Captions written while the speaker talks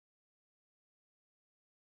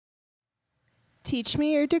Teach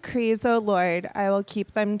me your decrees, O Lord. I will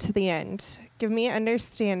keep them to the end. Give me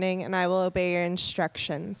understanding, and I will obey your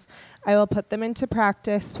instructions. I will put them into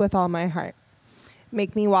practice with all my heart.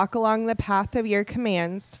 Make me walk along the path of your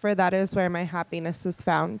commands, for that is where my happiness is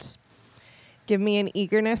found. Give me an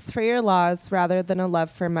eagerness for your laws rather than a love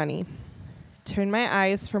for money. Turn my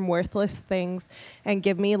eyes from worthless things and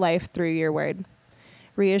give me life through your word.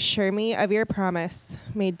 Reassure me of your promise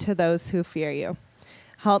made to those who fear you.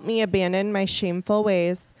 Help me abandon my shameful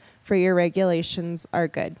ways, for your regulations are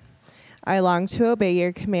good. I long to obey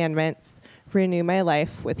your commandments. Renew my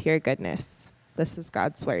life with your goodness. This is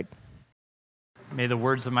God's word. May the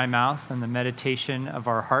words of my mouth and the meditation of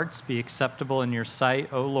our hearts be acceptable in your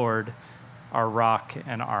sight, O Lord, our rock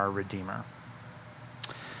and our redeemer.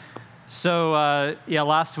 So,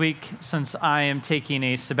 last week, since I am taking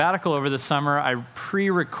a sabbatical over the summer, I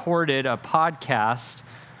pre-recorded a podcast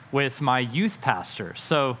with my youth pastor.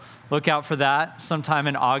 So look out for that sometime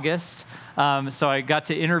in August. So I got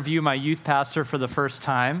to interview my youth pastor for the first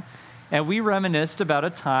time. And we reminisced about a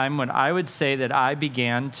time when I would say that I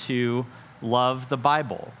began to love the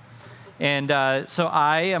Bible. And so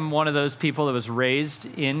I am one of those people that was raised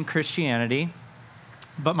in Christianity.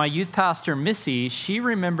 But my youth pastor, Missy, she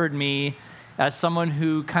remembered me as someone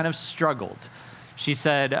who kind of struggled. She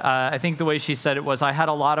said, I think the way she said it was, I had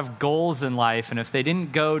a lot of goals in life, and if they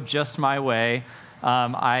didn't go just my way,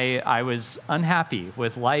 I was unhappy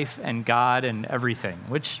with life and God and everything,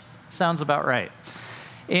 which sounds about right.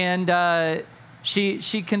 And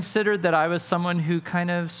she considered that I was someone who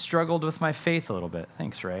kind of struggled with my faith a little bit.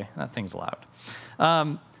 Thanks, Ray. That thing's loud.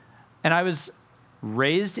 And I was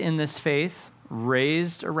raised in this faith,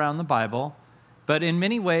 raised around the Bible, but in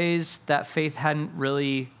many ways, that faith hadn't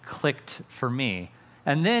really clicked for me.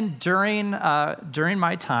 And then during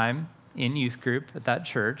my time in youth group at that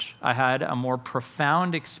church, I had a more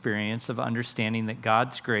profound experience of understanding that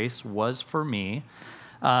God's grace was for me.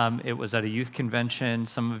 It was at a youth convention.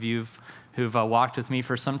 Some of you who've walked with me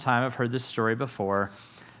for some time have heard this story before.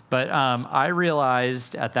 But I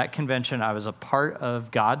realized at that convention I was a part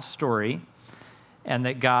of God's story, and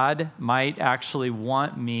that God might actually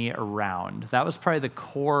want me around. That was probably the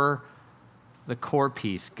core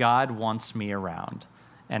piece. God wants me around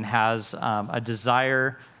and has a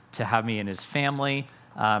desire to have me in his family,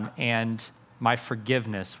 and my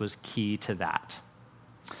forgiveness was key to that.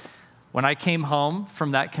 When I came home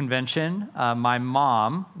from that convention, my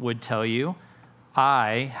mom would tell you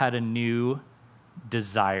I had a new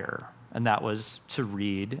desire, and that was to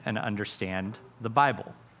read and understand the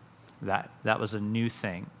Bible. That was a new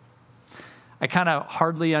thing. I kind of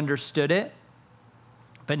hardly understood it,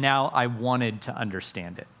 but now I wanted to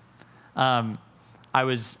understand it. I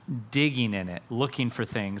was digging in it, looking for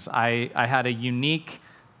things. I had a unique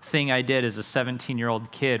thing I did as a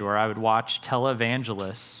 17-year-old kid where I would watch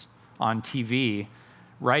televangelists on TV,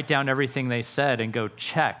 write down everything they said, and go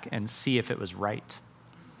check and see if it was right.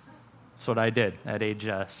 That's what I did at age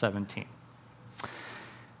 17.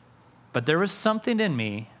 But there was something in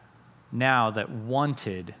me now that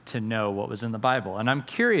wanted to know what was in the Bible. And I'm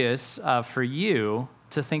curious for you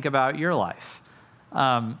to think about your life.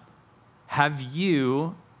 Have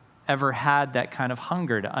you ever had that kind of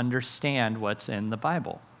hunger to understand what's in the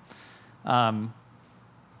Bible?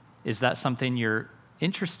 Is that something you're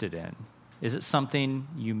interested in? Is it something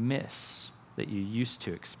you miss that you used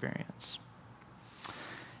to experience?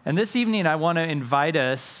 And this evening, I want to invite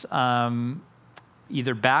us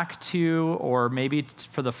either back to, or maybe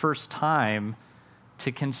for the first time, to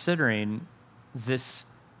considering this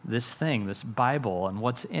thing, this Bible, and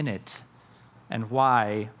what's in it, and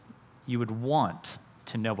why you would want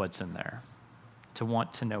to know what's in there, to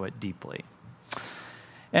want to know it deeply.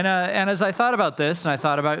 And as I thought about this, and I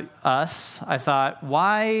thought about us, I thought,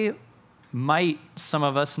 why might some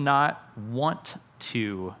of us not want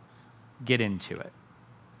to get into it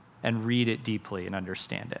and read it deeply and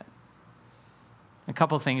understand it? A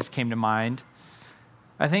couple of things came to mind.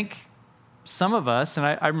 I think some of us, and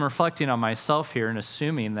I'm reflecting on myself here and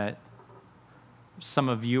assuming that some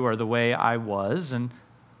of you are the way I was, and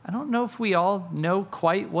I don't know if we all know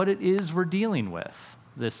quite what it is we're dealing with,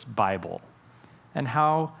 this Bible, and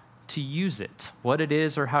how to use it, what it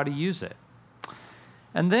is or how to use it.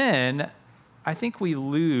 And then I think we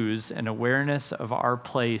lose an awareness of our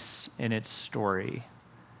place in its story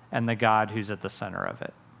and the God who's at the center of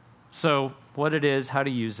it. So what it is, how to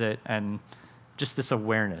use it, and just this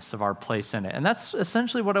awareness of our place in it. And that's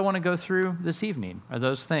essentially what I want to go through this evening, are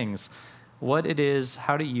those things. What it is,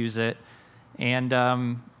 how to use it, and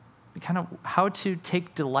kind of how to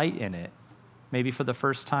take delight in it, maybe for the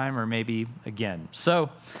first time or maybe again. So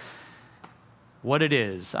what it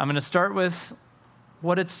is, I'm going to start with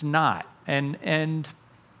what it's not. And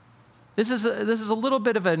this is a little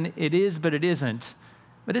bit of an it is, but it isn't.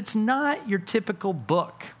 But it's not your typical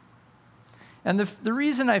book. And the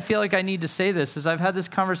reason I feel like I need to say this is I've had this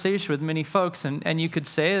conversation with many folks, and you could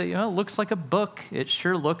say, it looks like a book. It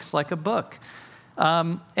sure looks like a book.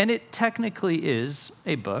 And it technically is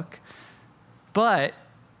a book. But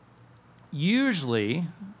usually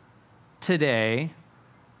today,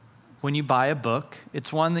 when you buy a book,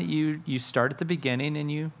 it's one that you start at the beginning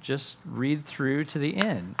and you just read through to the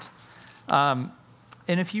end. And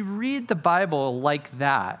if you read the Bible like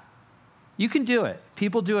that, you can do it.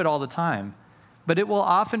 People do it all the time. But it will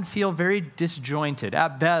often feel very disjointed.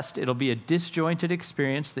 At best, it'll be a disjointed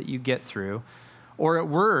experience that you get through. Or at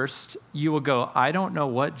worst, you will go, I don't know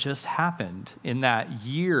what just happened in that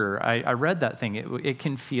year I read that thing. It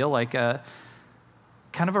can feel like a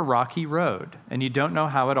kind of a rocky road, and you don't know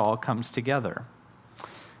how it all comes together.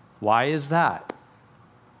 Why is that?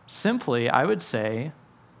 Simply, I would say,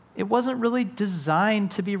 it wasn't really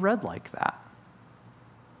designed to be read like that.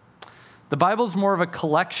 The Bible's more of a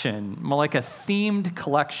collection, more like a themed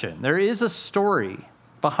collection. There is a story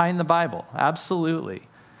behind the Bible, absolutely.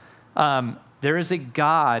 There is a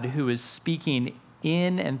God who is speaking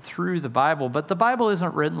in and through the Bible, but the Bible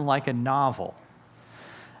isn't written like a novel.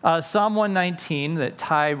 Psalm 119 that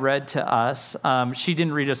Ty read to us, she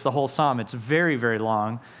didn't read us the whole psalm. It's very, very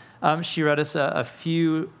long. She read us a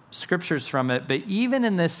few scriptures from it, but even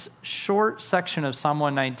in this short section of Psalm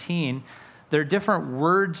 119, there are different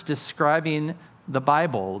words describing the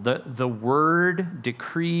Bible. The word,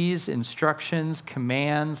 decrees, instructions,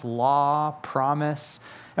 commands, law, promise.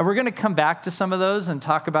 And we're going to come back to some of those and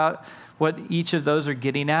talk about what each of those are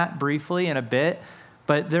getting at briefly in a bit.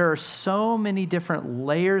 But there are so many different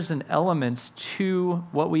layers and elements to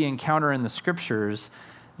what we encounter in the scriptures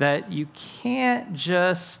that you can't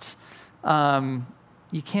just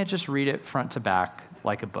read it front to back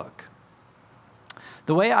like a book.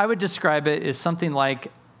 The way I would describe it is something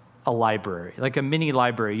like a library, like a mini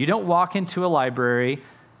library. You don't walk into a library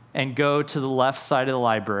and go to the left side of the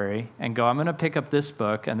library and go, I'm going to pick up this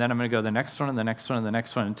book, and then I'm going to go the next one and the next one and the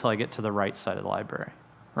next one until I get to the right side of the library,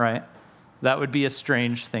 right? That would be a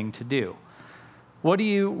strange thing to do. What do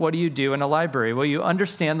you do in a library? Well, you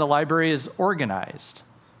understand the library is organized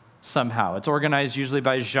somehow. It's organized usually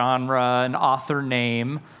by genre and author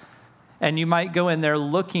name. And you might go in there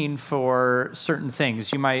looking for certain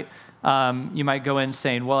things. You might go in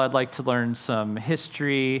saying, well, I'd like to learn some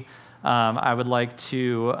history. I would like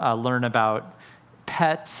to learn about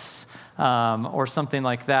pets or something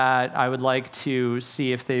like that. I would like to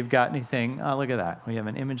see if they've got anything. Oh, look at that. We have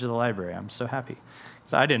an image of the library. I'm so happy.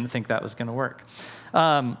 So I didn't think that was going to work.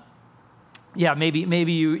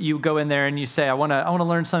 Maybe you go in there and you say, I want to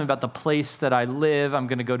learn something about the place that I live. I'm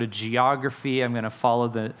going to go to geography. I'm going to follow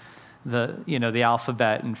the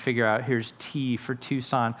alphabet and figure out here's T for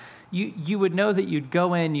Tucson. You would know that you'd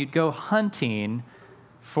go hunting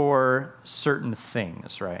for certain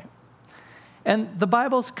things, right? And the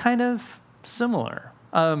Bible's kind of similar.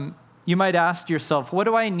 You might ask yourself, what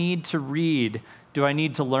do I need to read? Do I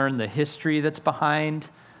need to learn the history that's behind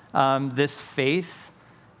this faith?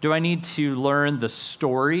 Do I need to learn the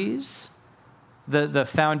stories, the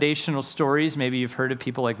foundational stories? Maybe you've heard of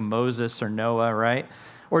people like Moses or Noah, right?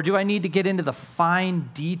 Or do I need to get into the fine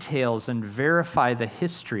details and verify the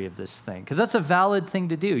history of this thing? Because that's a valid thing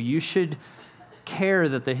to do. You should care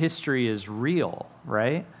that the history is real,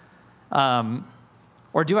 right?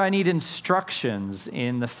 Or do I need instructions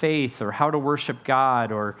in the faith or how to worship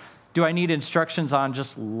God? Or do I need instructions on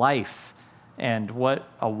just life and what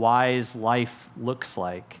a wise life looks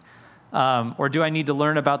like? Or do I need to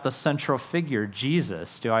learn about the central figure,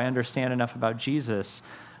 Jesus? Do I understand enough about Jesus?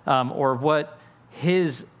 Or what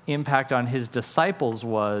his impact on his disciples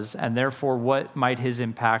was, and therefore what might his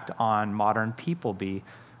impact on modern people be?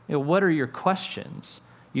 What are your questions?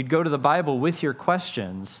 You'd go to the Bible with your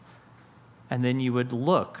questions, and then you would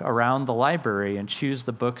look around the library and choose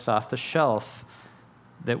the books off the shelf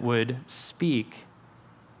that would speak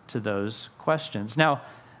to those questions. Now,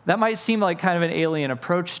 that might seem like kind of an alien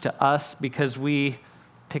approach to us because we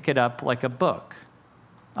pick it up like a book.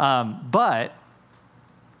 But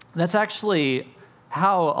that's actually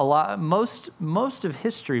how much of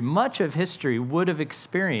history would have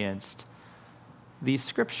experienced these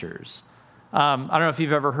scriptures. I don't know if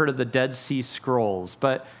you've ever heard of the Dead Sea Scrolls,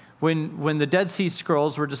 but when the Dead Sea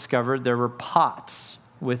Scrolls were discovered, there were pots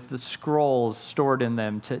with the scrolls stored in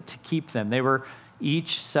them to keep them. They were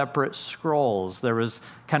each separate scrolls. There was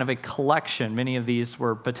kind of a collection. Many of these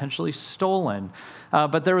were potentially stolen,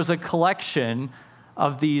 but there was a collection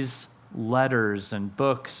of these letters and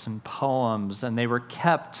books and poems, and they were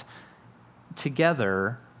kept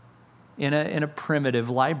together in a primitive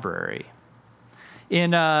library.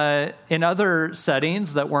 In other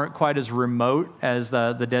settings that weren't quite as remote as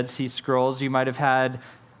the Dead Sea Scrolls, you might have had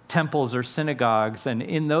temples or synagogues, and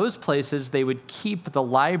in those places they would keep the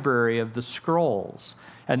library of the scrolls,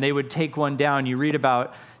 and they would take one down. You read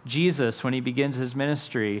about Jesus when he begins his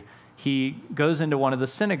ministry. He goes into one of the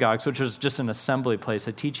synagogues, which was just an assembly place,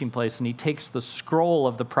 a teaching place, and he takes the scroll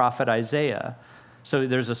of the prophet Isaiah. So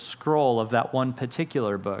there's a scroll of that one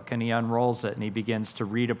particular book, and he unrolls it, and he begins to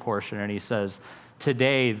read a portion, and he says,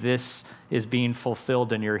 "Today this is being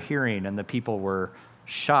fulfilled in your hearing," and the people were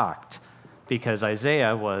shocked because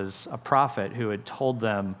Isaiah was a prophet who had told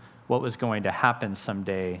them what was going to happen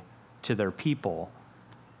someday to their people.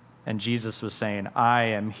 And Jesus was saying, "I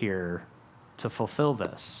am here to fulfill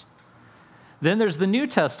this." Then there's the New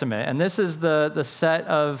Testament, and this is the set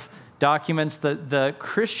of documents that the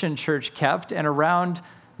Christian church kept, and around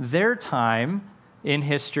their time in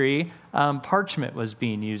history, parchment was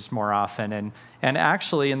being used more often. And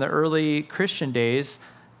actually, in the early Christian days,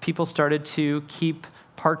 people started to keep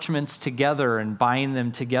parchments together and bind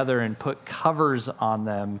them together and put covers on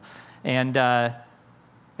them. And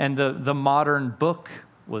the modern book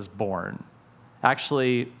was born.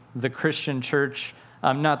 Actually, the Christian church,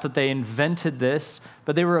 not that they invented this,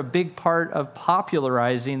 but they were a big part of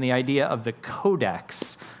popularizing the idea of the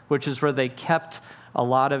codex, which is where they kept a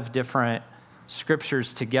lot of different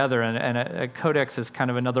scriptures together. And a codex is kind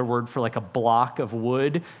of another word for like a block of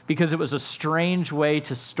wood, because it was a strange way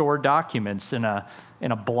to store documents in a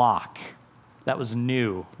block. That was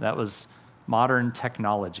new. That was modern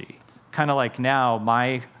technology. Kind of like now,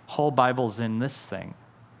 my whole Bible's in this thing.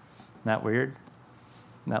 Isn't that weird?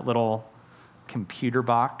 In that little computer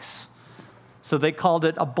box. So they called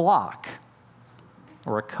it a block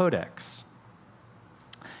or a codex.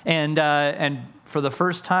 And for the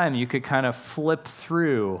first time, you could kind of flip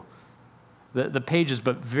through the pages,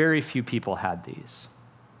 but very few people had these.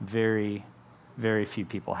 Very, very few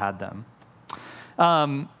people had them.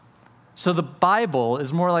 So the Bible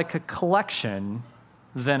is more like a collection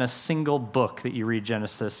than a single book that you read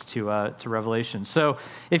Genesis to Revelation. So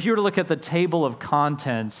if you were to look at the table of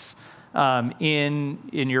contents in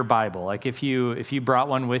your Bible, like if you brought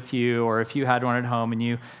one with you, or if you had one at home and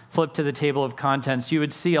you flipped to the table of contents, you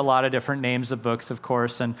would see a lot of different names of books, of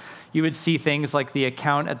course, and you would see things like the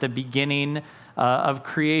account at the beginning of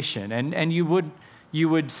creation, and you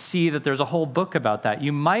would see that there's a whole book about that.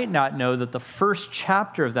 You might not know that the first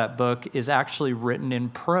chapter of that book is actually written in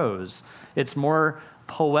prose. It's more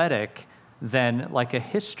poetic than like a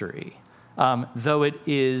history. Though it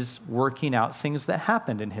is working out things that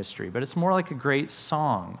happened in history, but it's more like a great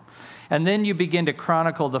song. And then you begin to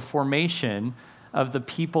chronicle the formation of the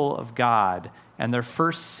people of God, and their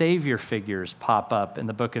first savior figures pop up in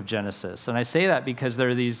the book of Genesis. And I say that because there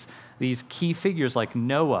are these key figures like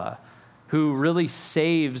Noah, who really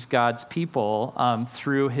saves God's people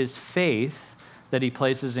through his faith that he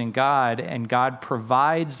places in God, and God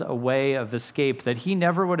provides a way of escape that he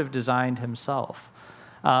never would have designed himself.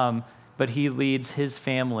 But he leads his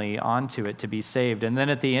family onto it to be saved. And then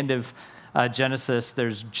at the end of Genesis,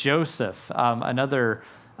 there's Joseph, another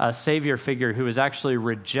savior figure who was actually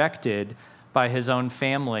rejected by his own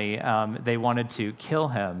family. They wanted to kill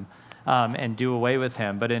him and do away with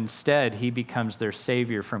him, but instead he becomes their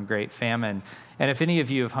savior from great famine. And if any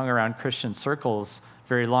of you have hung around Christian circles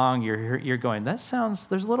very long, you're going, I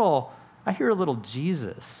hear a little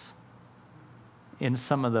Jesus in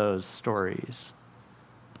some of those stories.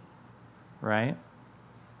 Right?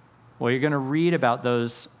 Well, you're going to read about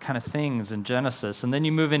those kind of things in Genesis. And then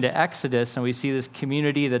you move into Exodus, and we see this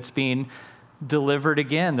community that's being delivered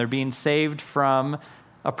again. They're being saved from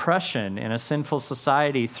oppression in a sinful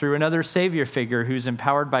society through another savior figure who's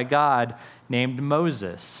empowered by God named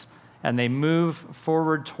Moses. And they move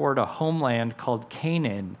forward toward a homeland called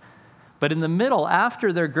Canaan. But in the middle,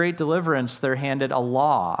 after their great deliverance, they're handed a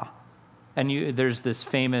law. And there's this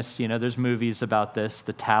famous, there's movies about this,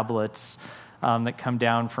 the tablets that come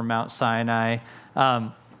down from Mount Sinai.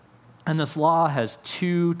 And this law has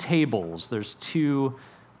two tables. There's two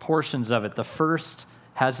portions of it. The first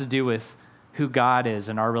has to do with who God is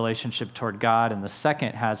and our relationship toward God. And the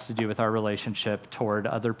second has to do with our relationship toward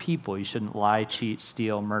other people. You shouldn't lie, cheat,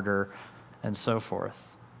 steal, murder, and so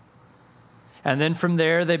forth. And then from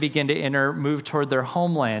there, they begin to move toward their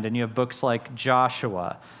homeland. And you have books like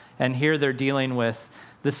Joshua. And here they're dealing with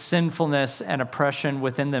the sinfulness and oppression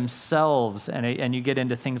within themselves. And you get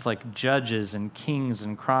into things like Judges and Kings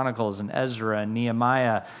and Chronicles and Ezra and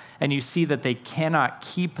Nehemiah. And you see that they cannot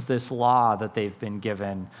keep this law that they've been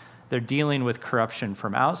given. They're dealing with corruption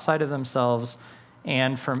from outside of themselves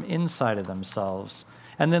and from inside of themselves.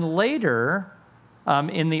 And then later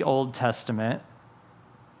in the Old Testament,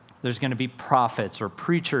 there's going to be prophets or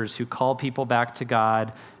preachers who call people back to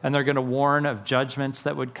God, and they're going to warn of judgments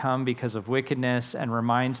that would come because of wickedness and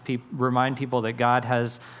remind people that God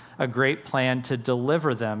has a great plan to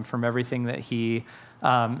deliver them from everything that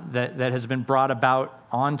that has been brought about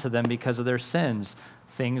onto them because of their sins.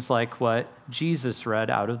 Things like what Jesus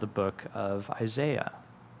read out of the book of Isaiah.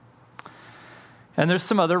 And there's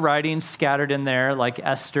some other writings scattered in there, like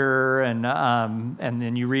Esther, and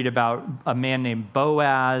then you read about a man named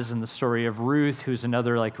Boaz and the story of Ruth, who's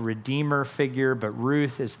another like redeemer figure, but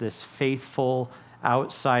Ruth is this faithful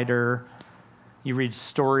outsider. You read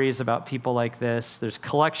stories about people like this. There's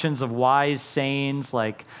collections of wise sayings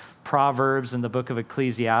like Proverbs and the book of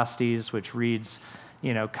Ecclesiastes, which reads,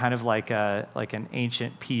 kind of like an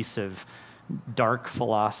ancient piece of dark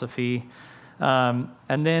philosophy.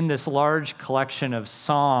 And then this large collection of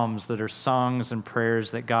psalms that are songs and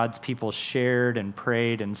prayers that God's people shared and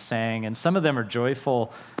prayed and sang. And some of them are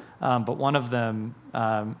joyful, but one of them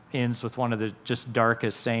ends with one of the just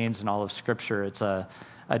darkest sayings in all of Scripture. It's a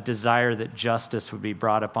desire that justice would be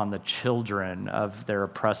brought upon the children of their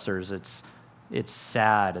oppressors. It's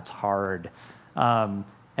sad, it's hard.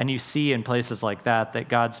 And you see in places like that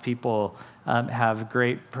God's people have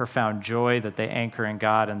great, profound joy that they anchor in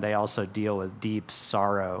God, and they also deal with deep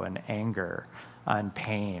sorrow and anger and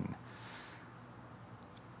pain.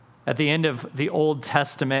 At the end of the Old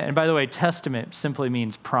Testament, and by the way, testament simply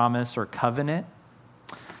means promise or covenant.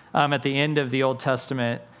 At the end of the Old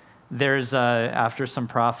Testament, there's, after some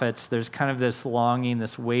prophets, there's kind of this longing,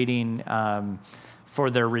 this waiting for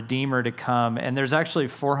their Redeemer to come. And there's actually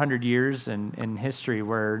 400 years in history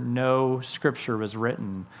where no scripture was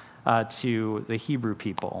written to the Hebrew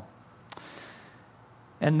people.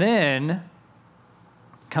 And then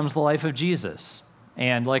comes the life of Jesus.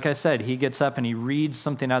 And like I said, he gets up and he reads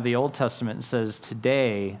something out of the Old Testament and says,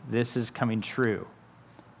 today, this is coming true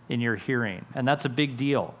in your hearing. And that's a big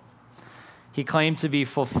deal. He claimed to be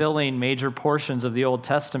fulfilling major portions of the Old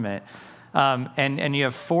Testament. And you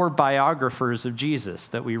have 4 biographers of Jesus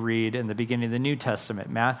that we read in the beginning of the New Testament: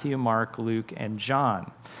 Matthew, Mark, Luke, and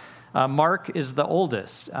John. Mark is the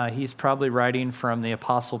oldest. He's probably writing from the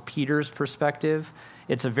Apostle Peter's perspective.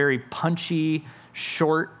 It's a very punchy,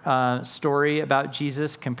 short story about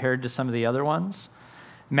Jesus compared to some of the other ones.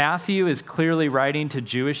 Matthew is clearly writing to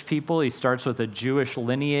Jewish people. He starts with a Jewish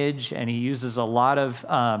lineage, and he uses a lot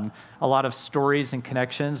of stories and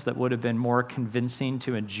connections that would have been more convincing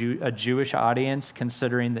to a Jewish audience,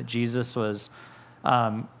 considering that Jesus was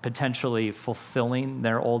potentially fulfilling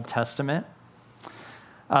their Old Testament.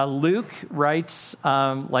 Luke writes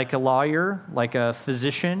like a lawyer, like a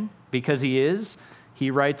physician, because he is. He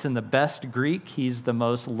writes in the best Greek. He's the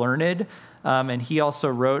most learned, and he also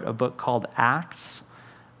wrote a book called Acts.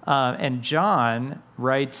 And John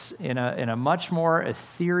writes in a much more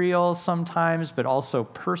ethereal sometimes, but also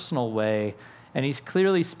personal way, and he's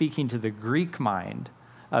clearly speaking to the Greek mind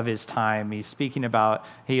of his time.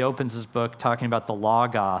 He opens his book talking about the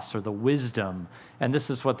logos, or the wisdom, and this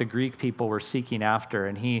is what the Greek people were seeking after.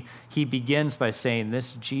 And he begins by saying,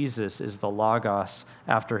 this Jesus is the logos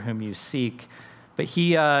after whom you seek. But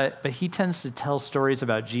he tends to tell stories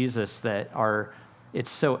about Jesus it's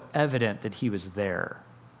so evident that he was there.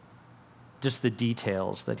 Just the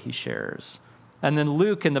details that he shares. And then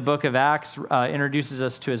Luke in the book of Acts introduces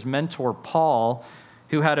us to his mentor, Paul,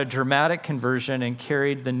 who had a dramatic conversion and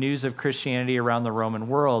carried the news of Christianity around the Roman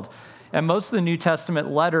world. And most of the New Testament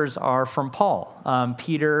letters are from Paul.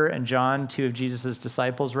 Peter and John, 2 of Jesus'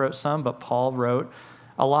 disciples, wrote some, but Paul wrote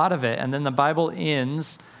a lot of it. And then the Bible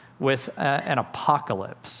ends with an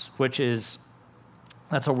apocalypse,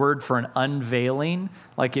 that's a word for an unveiling.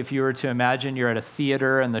 Like if you were to imagine you're at a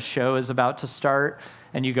theater and the show is about to start,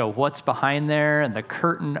 and you go, what's behind there? And the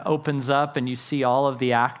curtain opens up and you see all of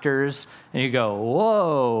the actors, and you go,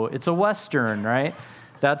 whoa, it's a Western, right?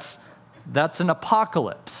 That's an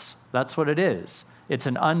apocalypse. That's what it is. It's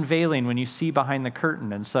an unveiling when you see behind the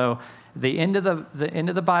curtain. And so the end of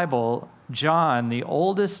the Bible, John, the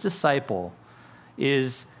oldest disciple,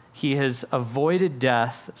 he has avoided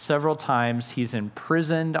death several times. He's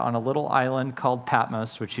imprisoned on a little island called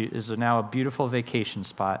Patmos, which is now a beautiful vacation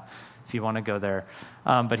spot if you want to go there.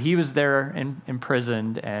 But he was there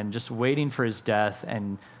imprisoned and just waiting for his death,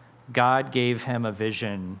 and God gave him a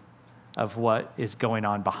vision of what is going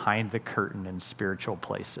on behind the curtain in spiritual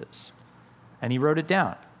places. And he wrote it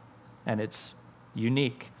down, and it's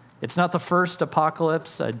unique. It's not the first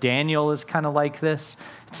apocalypse. Daniel is kind of like this.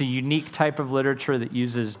 It's a unique type of literature that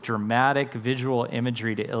uses dramatic visual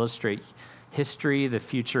imagery to illustrate history, the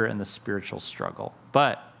future, and the spiritual struggle.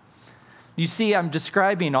 But you see, I'm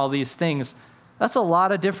describing all these things. That's a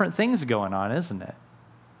lot of different things going on, isn't it?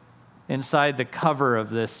 Inside the cover of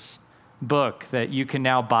this book that you can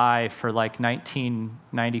now buy for like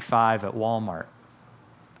 $19.95 at Walmart,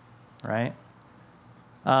 right?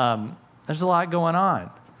 There's a lot going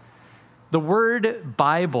on. The word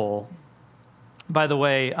Bible, by the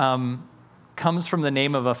way, comes from the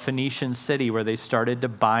name of a Phoenician city where they started to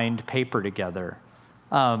bind paper together.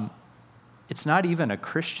 It's not even a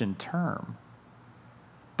Christian term,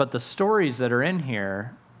 but the stories that are in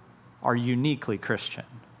here are uniquely Christian.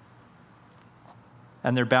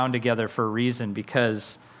 And they're bound together for a reason,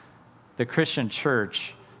 because the Christian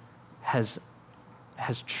church has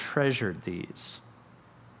treasured these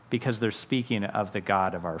because they're speaking of the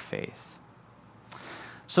God of our faith.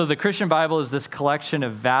 So the Christian Bible is this collection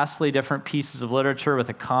of vastly different pieces of literature with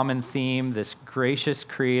a common theme, this gracious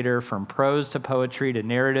creator, from prose to poetry to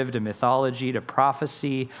narrative to mythology to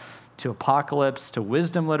prophecy to apocalypse to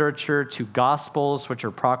wisdom literature to gospels, which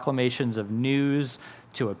are proclamations of news,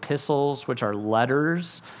 to epistles, which are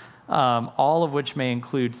letters, all of which may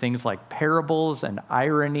include things like parables and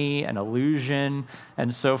irony and allusion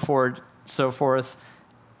and so forth.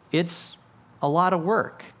 It's a lot of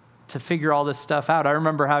work to figure all this stuff out. I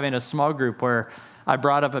remember having a small group where I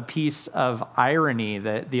brought up a piece of irony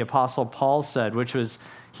that the Apostle Paul said, which was,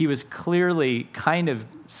 he was clearly kind of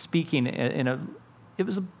speaking it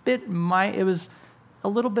was a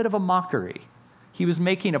little bit of a mockery. He was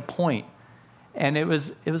making a point, and it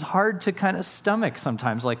was hard to kind of stomach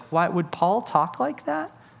sometimes. Like, why would Paul talk like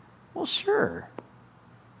that? Well, sure.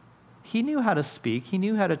 He knew how to speak, he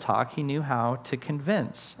knew how to talk, he knew how to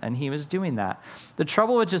convince, and he was doing that. The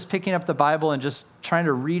trouble with just picking up the Bible and just trying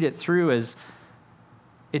to read it through is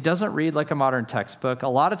it doesn't read like a modern textbook. A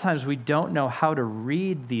lot of times we don't know how to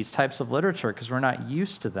read these types of literature because we're not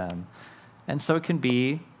used to them. And so it can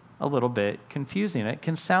be a little bit confusing. It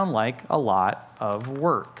can sound like a lot of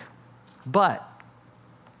work. But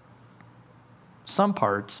some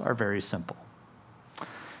parts are very simple.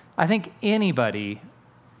 I think anybody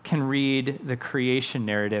can read the creation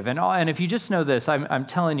narrative. And if you just know this, I'm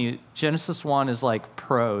telling you, Genesis 1 is like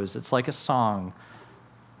prose. It's like a song.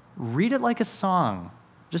 Read it like a song.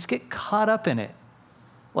 Just get caught up in it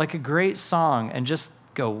like a great song and just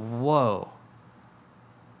go, whoa,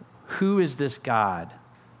 who is this God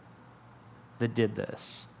that did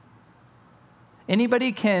this?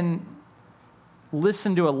 Anybody can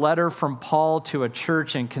listen to a letter from Paul to a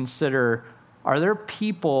church and consider, are there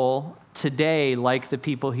people today like the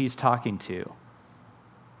people he's talking to?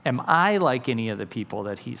 Am I like any of the people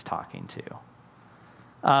that he's talking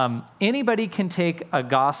to? Anybody can take a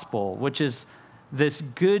gospel, which is this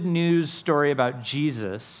good news story about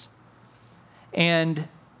Jesus, and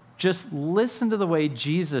just listen to the way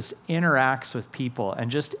Jesus interacts with people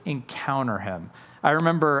and just encounter him. I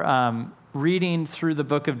remember reading through the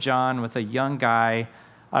book of John with a young guy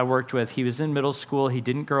I worked with. He was in middle school. He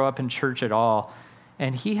didn't grow up in church at all.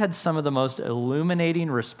 And he had some of the most illuminating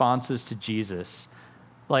responses to Jesus.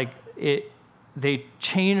 They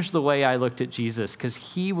changed the way I looked at Jesus,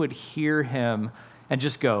 because he would hear him and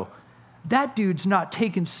just go, that dude's not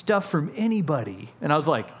taking stuff from anybody. And I was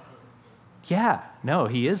like, yeah, no,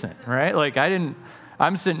 he isn't, right?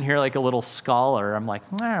 I'm sitting here like a little scholar. I'm like,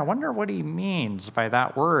 I wonder what he means by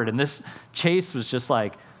that word. And this Chase was just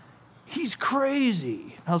like, he's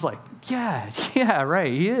crazy. And I was like, yeah,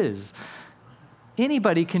 right, he is.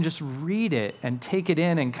 Anybody can just read it and take it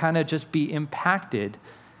in and kind of just be impacted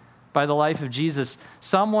by the life of Jesus.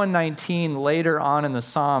 Psalm 119 later on in the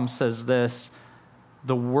Psalm says this: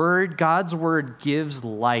 God's word gives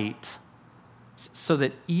light so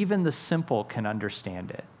that even the simple can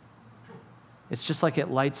understand it. It's just like it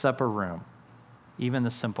lights up a room. Even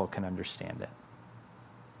the simple can understand it.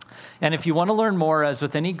 And if you want to learn more, as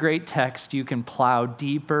with any great text, you can plow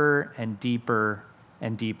deeper and deeper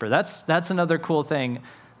and deeper. That's another cool thing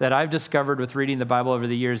that I've discovered with reading the Bible over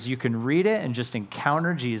the years. You can read it and just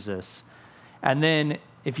encounter Jesus. And then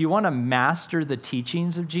if you want to master the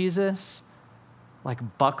teachings of Jesus,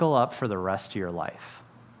 buckle up for the rest of your life.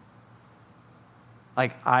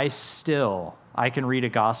 I can read a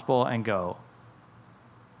gospel and go,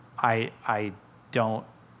 I don't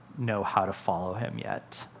know how to follow him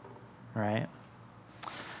yet, right?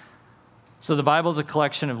 So the Bible is a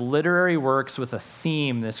collection of literary works with a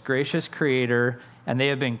theme, this gracious creator, and they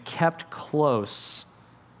have been kept close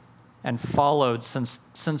and followed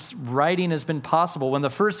since writing has been possible. When the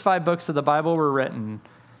first 5 books of the Bible were written,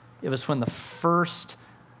 It was when the first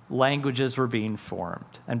languages were being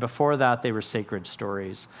formed. And before that, they were sacred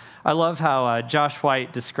stories. I love how Josh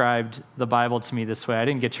White described the Bible to me this way. I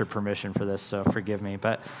didn't get your permission for this, so forgive me.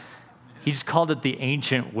 But he just called it the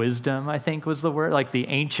ancient wisdom, I think was the word, like the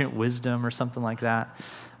ancient wisdom or something like that.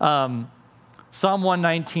 Psalm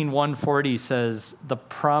 119, 140 says, the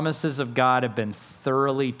promises of God have been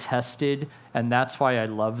thoroughly tested, and that's why I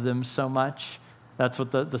love them so much. That's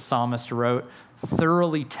what the psalmist wrote.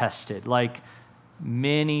 Thoroughly tested. Like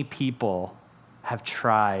many people have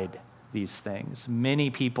tried these things.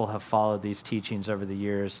 Many people have followed these teachings over the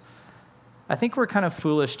years. I think we're kind of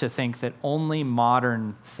foolish to think that only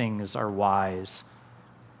modern things are wise.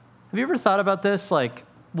 Have you ever thought about this? Like,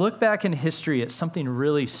 look back in history at something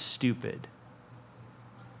really stupid.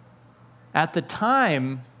 At the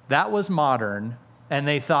time, that was modern, and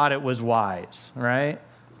they thought it was wise, right?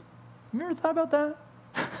 Have you ever thought about that?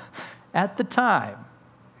 At the time,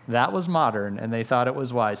 that was modern, and they thought it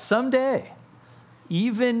was wise. Someday,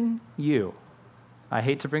 even you, I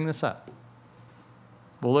hate to bring this up,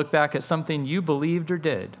 will look back at something you believed or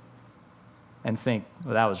did and think,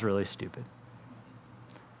 well, that was really stupid.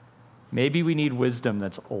 Maybe we need wisdom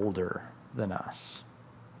that's older than us.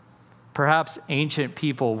 Perhaps ancient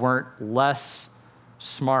people weren't less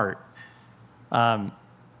smart.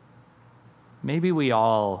 Maybe we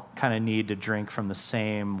all kind of need to drink from the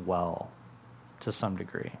same well to some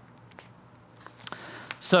degree.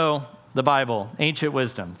 So, the Bible, ancient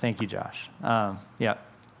wisdom. Thank you, Josh. Yeah,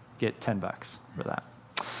 get $10 for that.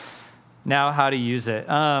 Now, how to use it.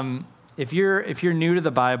 If you're new to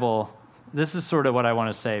the Bible, this is sort of what I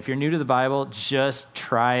want to say. If you're new to the Bible, just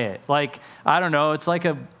try it. Like, I don't know, it's like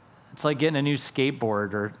getting a new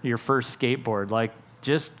skateboard or your first skateboard. Like,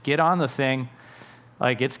 just get on the thing.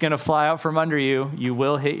 Like, it's going to fly out from under you. You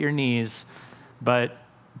will hit your knees, but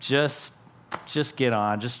just get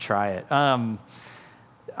on. Just try it.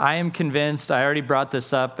 I am convinced, I already brought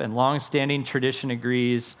this up, and longstanding tradition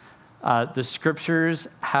agrees, the scriptures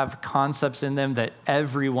have concepts in them that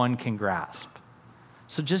everyone can grasp.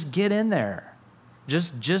 So just get in there.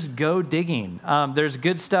 Just go digging. There's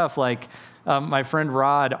good stuff like my friend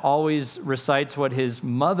Rod always recites what his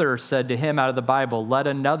mother said to him out of the Bible. Let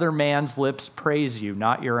another man's lips praise you,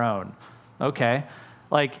 not your own. Okay.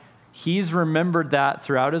 Like he's remembered that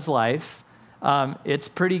throughout his life. It's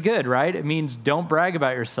pretty good, right? It means don't brag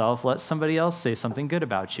about yourself. Let somebody else say something good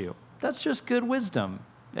about you. That's just good wisdom.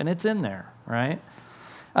 And it's in there, right?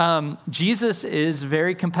 Jesus is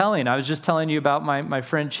very compelling. I was just telling you about my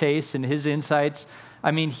friend Chase and his insights. I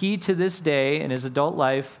mean, he to this day in his adult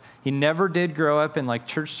life, he never did grow up in like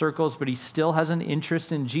church circles, but he still has an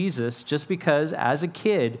interest in Jesus just because as a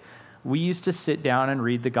kid, we used to sit down and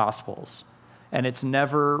read the Gospels. And it's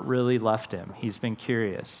never really left him. He's been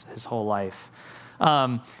curious his whole life.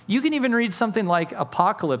 You can even read something like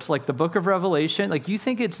Apocalypse, like the book of Revelation. Like you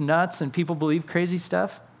think it's nuts and people believe crazy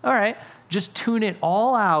stuff? All right, just tune it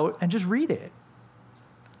all out and just read it.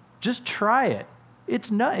 Just try it. It's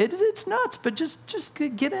nuts, but just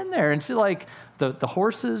get in there and see like the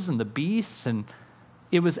horses and the beasts. And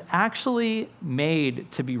it was actually made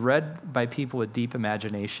to be read by people with deep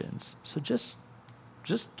imaginations. So just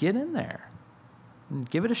get in there and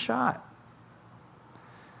give it a shot.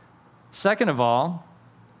 Second of all,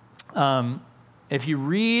 if you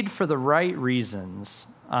read for the right reasons,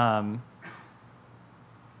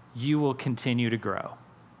 you will continue to grow.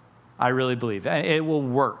 I really believe. And it will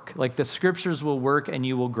work. Like the scriptures will work and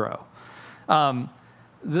you will grow.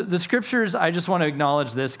 The scriptures, I just want to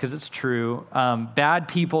acknowledge this because it's true. Bad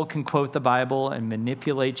people can quote the Bible and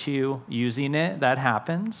manipulate you using it. That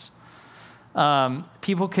happens.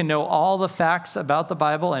 People can know all the facts about the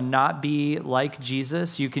Bible and not be like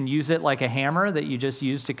Jesus. You can use it like a hammer that you just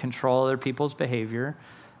use to control other people's behavior.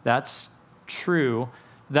 That's true.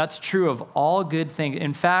 That's true of all good things.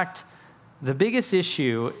 In fact, the biggest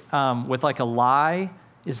issue with like a lie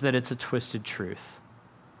is that it's a twisted truth.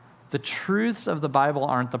 The truths of the Bible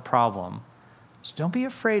aren't the problem. So don't be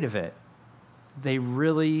afraid of it. They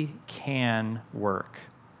really can work.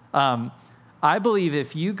 I believe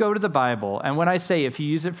if you go to the Bible, and when I say if you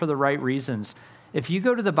use it for the right reasons, if you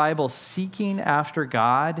go to the Bible seeking after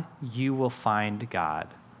God, you will find God.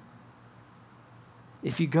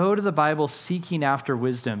 If you go to the Bible seeking after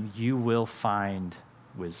wisdom, you will find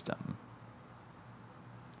wisdom.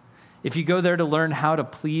 If you go there to learn how to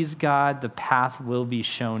please God, the path will be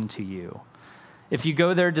shown to you. If you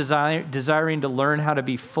go there desiring to learn how to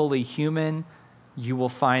be fully human, you will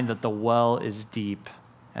find that the well is deep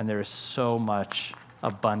and there is so much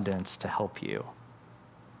abundance to help you.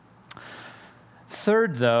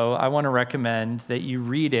 Third, though, I want to recommend that you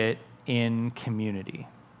read it in community.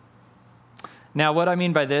 Now, what I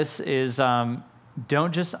mean by this is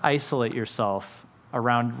don't just isolate yourself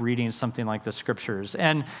around reading something like the scriptures.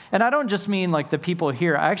 And I don't just mean like the people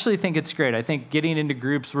here. I actually think it's great. I think getting into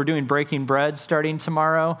groups, we're doing Breaking Bread starting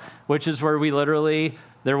tomorrow, which is where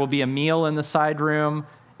there will be a meal in the side room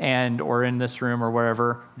or in this room or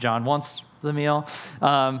wherever John wants the meal.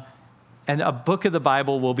 And a book of the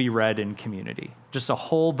Bible will be read in community. Just a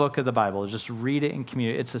whole book of the Bible. Just read it in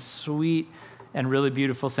community. It's a sweet and really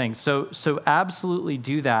beautiful thing. So absolutely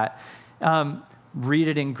do that. Read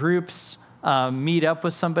it in groups. Meet up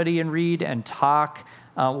with somebody and read and talk.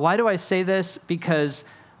 Why do I say this? Because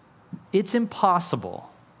it's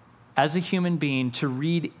impossible as a human being to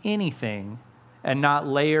read anything and not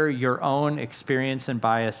layer your own experience and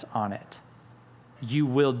bias on it. You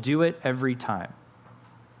will do it every time.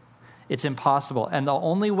 It's impossible. And the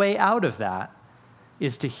only way out of that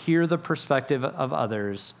is to hear the perspective of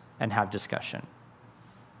others and have discussion.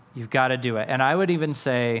 You've got to do it. And I would even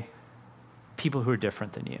say people who are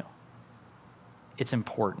different than you. It's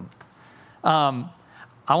important. I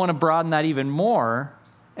want to broaden that even more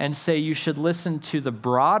and say you should listen to the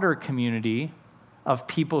broader community of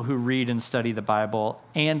people who read and study the Bible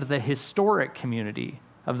and the historic community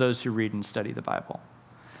of those who read and study the Bible.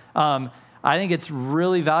 I think it's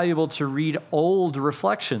really valuable to read old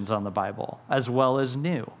reflections on the Bible as well as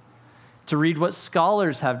new, to read what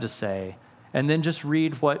scholars have to say, and then just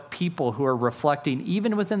read what people who are reflecting,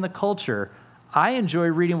 even within the culture. I enjoy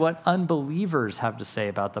reading what unbelievers have to say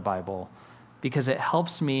about the Bible because it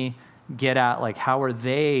helps me get at like how are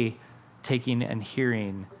they taking and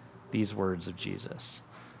hearing these words of Jesus.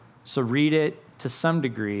 So read it to some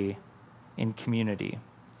degree in community.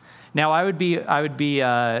 Now I'm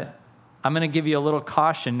going to give you a little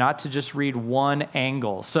caution not to just read one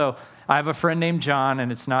angle. So I have a friend named John,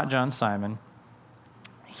 and it's not John Simon.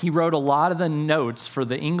 He wrote a lot of the notes for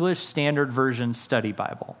the English Standard Version Study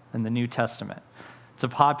Bible in the New Testament. It's a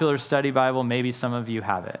popular study Bible. Maybe some of you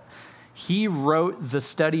have it. He wrote the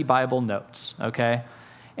study Bible notes, okay?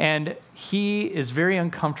 And he is very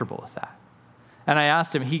uncomfortable with that. And I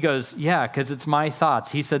asked him, he goes, yeah, because it's my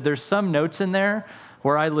thoughts. He said, there's some notes in there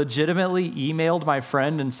where I legitimately emailed my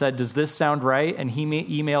friend and said, does this sound right? And he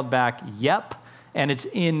emailed back, yep, and it's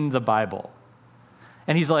in the Bible.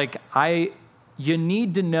 And he's like, you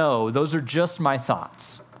need to know those are just my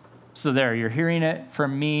thoughts. So there, you're hearing it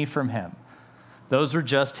from me, from him. Those are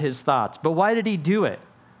just his thoughts. But why did he do it?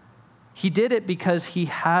 He did it because he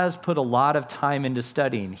has put a lot of time into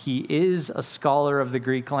studying. He is a scholar of the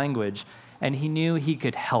Greek language, and he knew he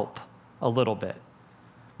could help a little bit.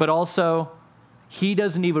 But also, he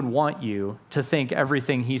doesn't even want you to think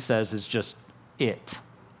everything he says is just it,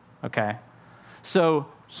 okay? So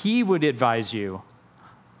he would advise you,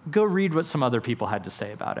 go read what some other people had to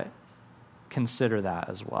say about it. Consider that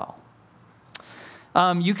as well.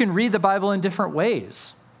 You can read the Bible in different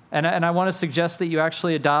ways. And I want to suggest that you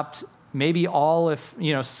actually adopt maybe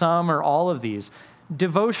some or all of these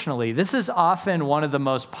devotionally. This is often one of the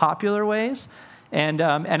most popular ways. And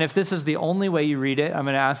if this is the only way you read it, I'm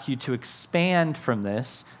going to ask you to expand from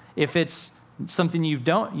this. If it's something you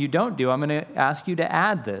don't do, I'm going to ask you to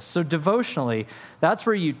add this. So devotionally, that's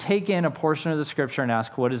where you take in a portion of the scripture and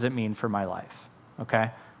ask, what does it mean for my life?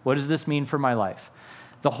 Okay? What does this mean for my life?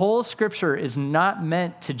 The whole scripture is not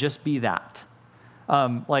meant to just be that.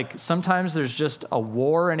 Like sometimes there's just a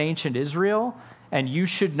war in ancient Israel, and you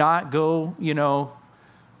should not go,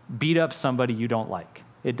 beat up somebody you don't like.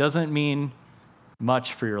 It doesn't mean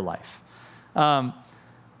much for your life.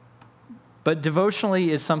 But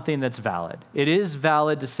devotionally is something that's valid. It is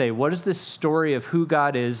valid to say, what does this story of who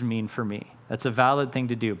God is mean for me? That's a valid thing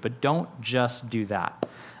to do, but don't just do that.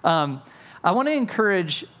 I want to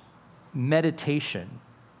encourage meditation.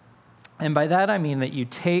 And by that, I mean that you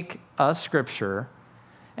take a scripture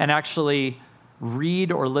and actually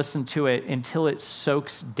read or listen to it until it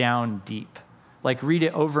soaks down deep. Like read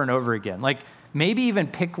it over and over again. Like maybe even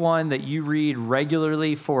pick one that you read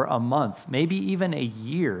regularly for a month, maybe even a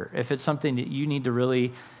year, if it's something that you need to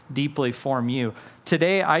really deeply form you.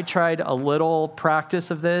 Today, I tried a little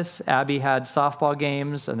practice of this. Abby had softball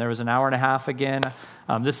games, and there was an hour and a half again.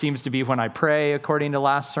 This seems to be when I pray, according to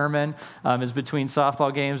last sermon, is between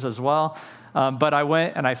softball games as well. But I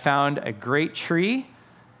went and I found a great tree,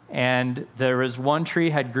 and there was one tree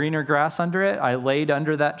had greener grass under it. I laid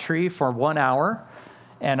under that tree for 1 hour,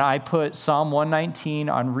 and I put Psalm 119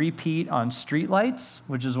 on repeat on Streetlights,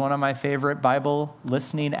 which is one of my favorite Bible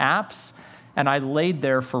listening apps. And I laid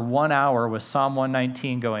there for 1 hour with Psalm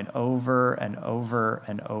 119 going over and over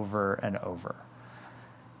and over and over.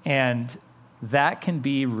 And that can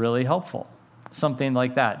be really helpful, something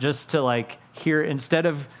like that, just to hear, instead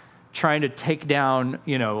of trying to take down,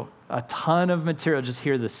 a ton of material, just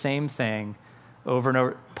hear the same thing over and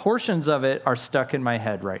over. Portions of it are stuck in my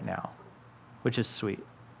head right now, which is sweet.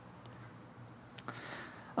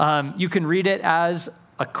 You can read it as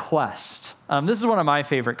a quest. This is one of my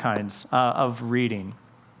favorite kinds of reading.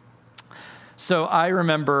 So I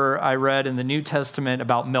remember I read in the New Testament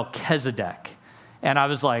about Melchizedek, and I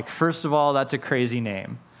was like, first of all, that's a crazy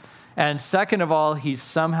name. And second of all, he's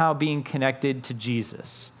somehow being connected to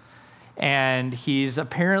Jesus. And he's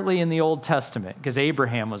apparently in the Old Testament because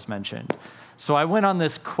Abraham was mentioned. So I went on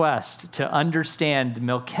this quest to understand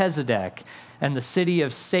Melchizedek and the city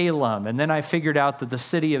of Salem. And then I figured out that the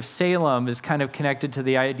city of Salem is kind of connected to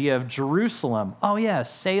the idea of Jerusalem. Oh yeah,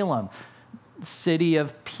 Salem, city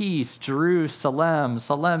of peace, Jerusalem.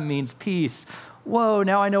 Salem means peace. Whoa,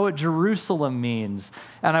 now I know what Jerusalem means.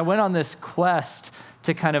 And I went on this quest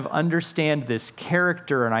to kind of understand this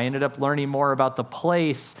character, and I ended up learning more about the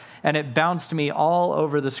place, and it bounced me all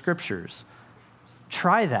over the scriptures.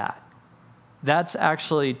 Try that. That's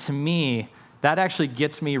actually, to me, that actually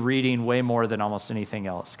gets me reading way more than almost anything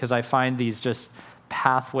else, because I find these just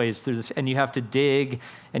pathways through this, and you have to dig,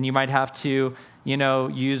 and you might have to,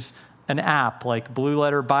 use an app like Blue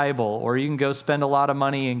Letter Bible, or you can go spend a lot of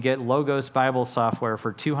money and get Logos Bible software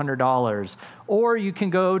for $200, or you can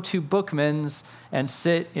go to Bookman's and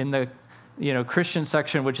sit in the Christian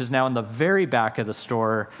section, which is now in the very back of the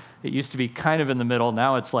store. It used to be kind of in the middle.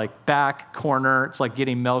 Now it's like back corner. It's like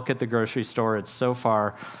getting milk at the grocery store. It's so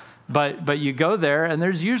far. But you go there, and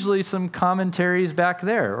there's usually some commentaries back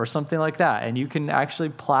there or something like that, and you can actually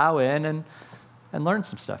plow in and learn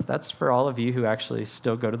some stuff. That's for all of you who actually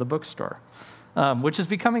still go to the bookstore, which is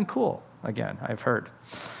becoming cool, again, I've heard.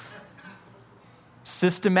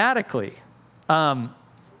 Systematically,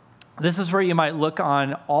 this is where you might look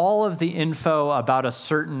on all of the info about a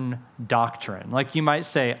certain doctrine. Like you might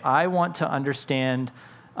say, I want to understand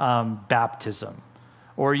baptism.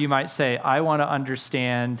 Or you might say, I want to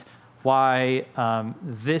understand why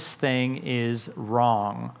this thing is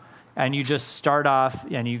wrong. And you just start off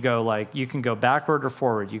and you go you can go backward or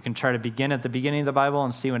forward. You can try to begin at the beginning of the Bible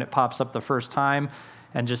and see when it pops up the first time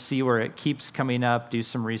and just see where it keeps coming up, do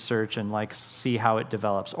some research and see how it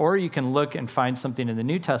develops. Or you can look and find something in the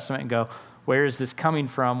New Testament and go, where is this coming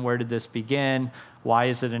from? Where did this begin? Why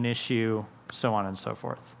is it an issue? So on and so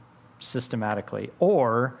forth, systematically.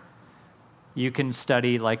 Or you can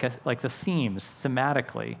study like the themes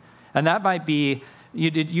thematically. And that might be,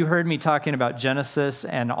 you heard me talking about Genesis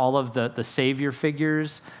and all of the savior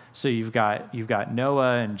figures. So you've got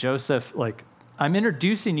Noah and Joseph. I'm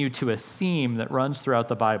introducing you to a theme that runs throughout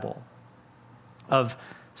the Bible of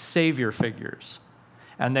savior figures.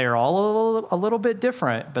 And they're all a little bit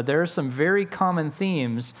different, but there are some very common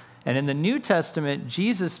themes. And in the New Testament,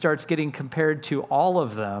 Jesus starts getting compared to all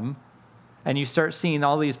of them, and you start seeing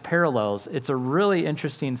all these parallels. It's a really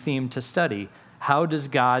interesting theme to study. How does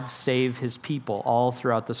God save his people all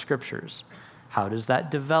throughout the scriptures? How does that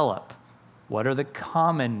develop? What are the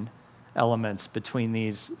common elements between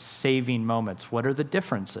these saving moments? What are the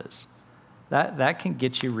differences? That can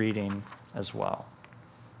get you reading as well.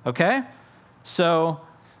 Okay? So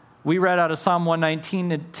we read out of Psalm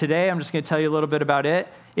 119 today. I'm just going to tell you a little bit about it.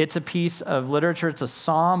 It's a piece of literature. It's a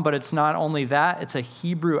psalm, but it's not only that. It's a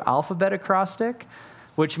Hebrew alphabet acrostic,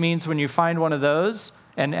 which means when you find one of those,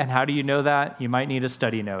 and how do you know that? You might need a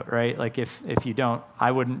study note, right? If you don't,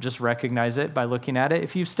 I wouldn't just recognize it by looking at it.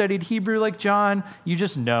 If you've studied Hebrew like John, you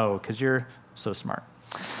just know because you're so smart.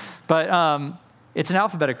 But it's an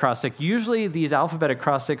alphabet acrostic. Usually these alphabet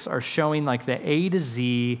acrostics are showing the A to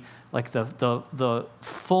Z, the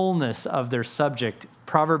fullness of their subject.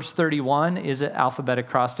 Proverbs 31 is an alphabet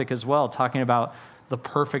acrostic as well, talking about the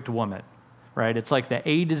perfect woman, right? It's like the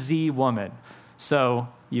A to Z woman. So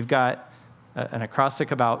you've got an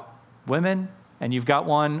acrostic about women, and you've got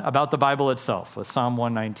one about the Bible itself with Psalm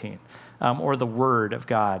 119, or the Word of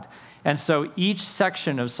God. And so each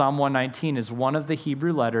section of Psalm 119 is one of the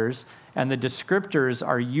Hebrew letters, and the descriptors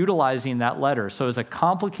are utilizing that letter. So it's a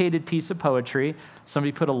complicated piece of poetry.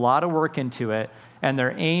 Somebody put a lot of work into it, and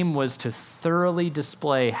their aim was to thoroughly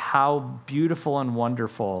display how beautiful and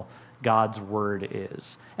wonderful God's Word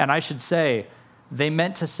is. And I should say, they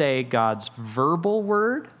meant to say God's verbal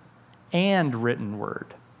word and written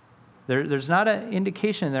word. There's not an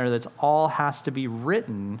indication there that all has to be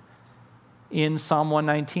written in Psalm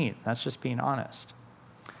 119. That's just being honest.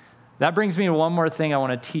 That brings me to one more thing I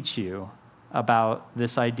want to teach you about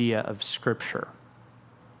this idea of Scripture.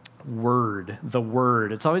 Word, the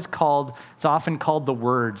Word. It's often called the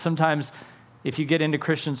Word. Sometimes if you get into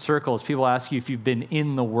Christian circles, people ask you if you've been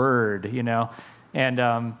in the Word,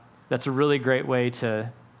 and that's a really great way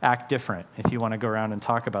to act different if you want to go around and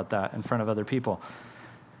talk about that in front of other people.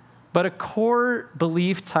 But a core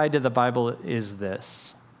belief tied to the Bible is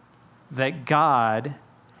this, that God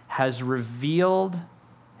has revealed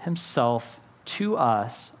himself to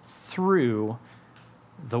us through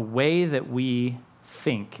the way that we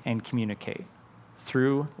think and communicate,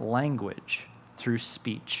 through language, through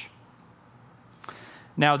speech.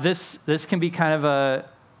 Now, this can be kind of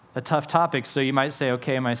a tough topic, so you might say,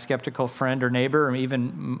 okay, my skeptical friend or neighbor, or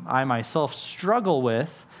even I myself struggle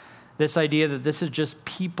with this idea that this is just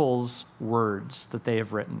people's words that they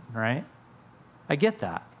have written, right? I get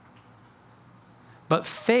that. But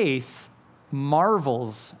faith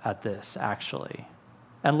marvels at this, actually,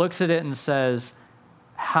 and looks at it and says,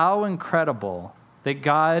 how incredible that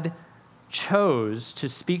God chose to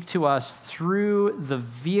speak to us through the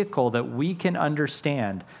vehicle that we can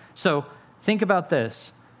understand. So think about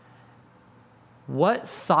this. What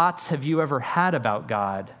thoughts have you ever had about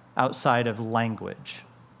God outside of language?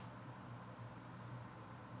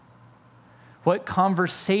 What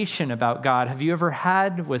conversation about God have you ever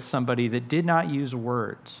had with somebody that did not use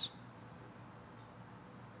words?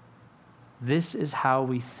 This is how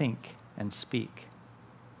we think and speak.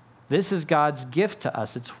 This is God's gift to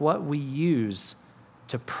us. It's what we use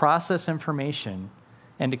to process information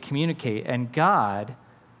and to communicate. And God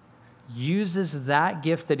uses that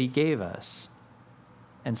gift that he gave us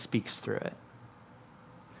and speaks through it.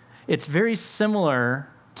 It's very similar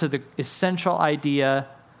to the essential idea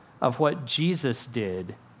of what Jesus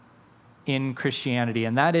did in Christianity,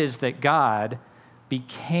 and that is that God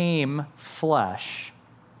became flesh,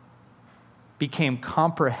 became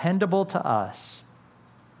comprehensible to us,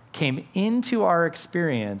 came into our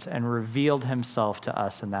experience and revealed himself to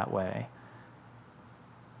us in that way.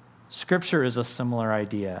 Scripture is a similar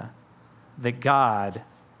idea, that God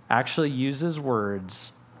actually uses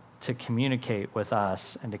words to communicate with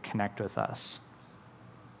us and to connect with us.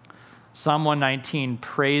 Psalm 119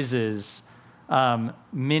 praises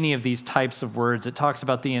many of these types of words. It talks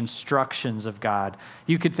about the instructions of God.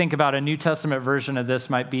 You could think about a New Testament version of this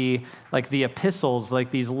might be like the epistles,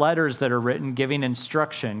 like these letters that are written giving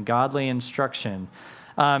instruction, godly instruction.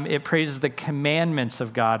 It praises the commandments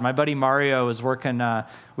of God. My buddy Mario was working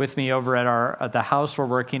with me over at the house we're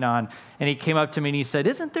working on, and he came up to me and he said,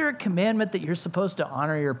 "Isn't there a commandment that you're supposed to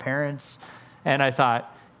honor your parents?" And I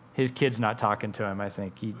thought, his kid's not talking to him, I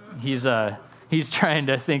think. He's trying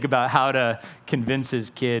to think about how to convince his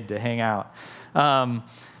kid to hang out.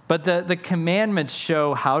 But the commandments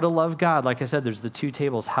show how to love God. Like I said, there's the two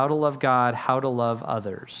tables, how to love God, how to love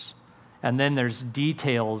others. And then there's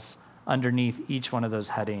details underneath each one of those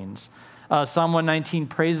headings. Psalm 119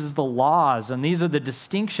 praises the laws, and these are the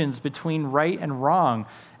distinctions between right and wrong.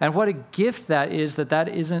 And what a gift that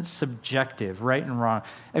isn't subjective, right and wrong.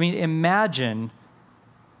 I mean, imagine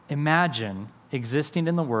existing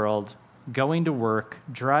in the world, going to work,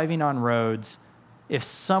 driving on roads, if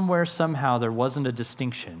somewhere, somehow, there wasn't a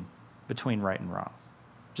distinction between right and wrong.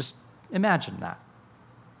 Just imagine that.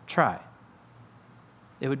 Try.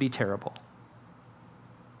 It would be terrible.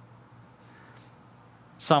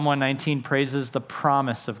 Psalm 119 praises the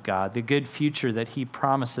promise of God, the good future that he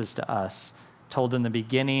promises to us, told in the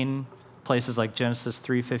beginning, places like Genesis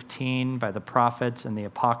 3:15, by the prophets and the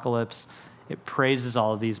apocalypse. It praises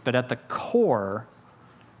all of these, but at the core,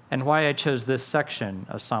 and why I chose this section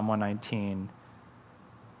of Psalm 119,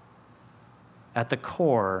 at the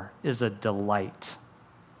core is a delight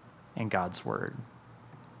in God's word.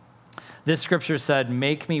 This scripture said,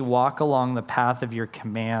 "Make me walk along the path of your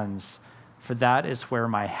commands, for that is where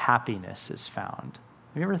my happiness is found."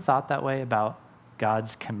 Have you ever thought that way about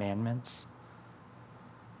God's commandments?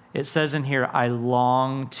 It says in here, "I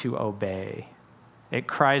long to obey." It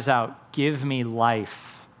cries out, "Give me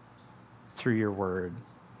life through your word."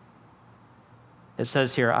 It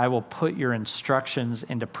says here, "I will put your instructions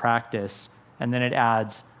into practice." And then it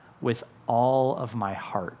adds, "with all of my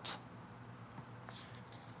heart."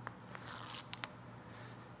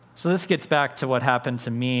 So this gets back to what happened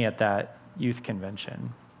to me at that youth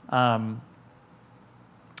convention. I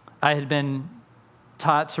had been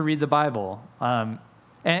taught to read the Bible.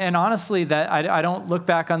 And honestly, that I don't look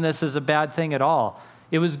back on this as a bad thing at all.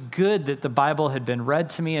 It was good that the Bible had been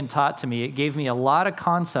read to me and taught to me. It gave me a lot of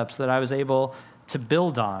concepts that I was able to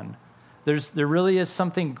build on. There really is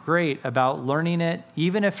something great about learning it,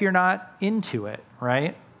 even if you're not into it,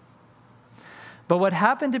 right? But what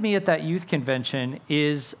happened to me at that youth convention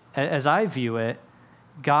is, as I view it,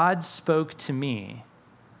 God spoke to me.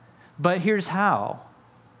 But here's how.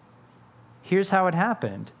 Here's how it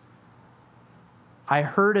happened. I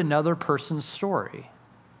heard another person's story.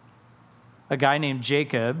 A guy named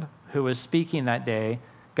Jacob, who was speaking that day,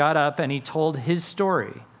 got up and he told his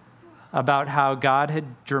story about how God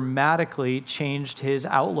had dramatically changed his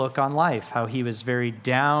outlook on life, how he was very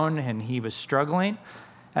down and he was struggling,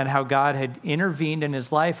 and how God had intervened in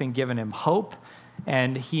his life and given him hope.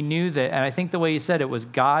 And he knew that, and I think the way he said it was,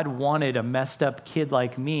 God wanted a messed up kid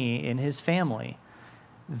like me in his family.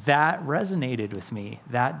 That resonated with me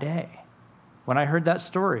that day when I heard that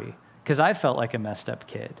story, because I felt like a messed up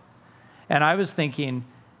kid. And I was thinking,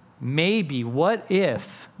 maybe, what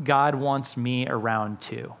if God wants me around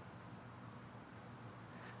too?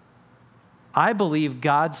 I believe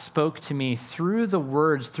God spoke to me through the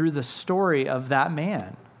words, through the story of that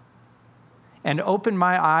man, and opened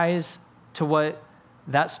my eyes to what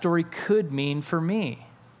that story could mean for me.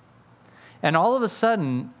 And all of a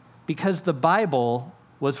sudden, because the Bible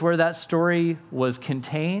was where that story was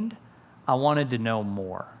contained, I wanted to know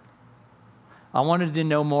more. I wanted to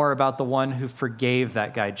know more about the one who forgave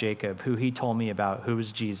that guy, Jacob, who he told me about, who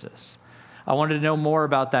was Jesus. I wanted to know more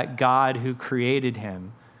about that God who created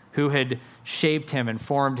him, who had shaped him and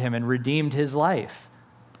formed him and redeemed his life,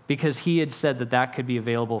 because he had said that that could be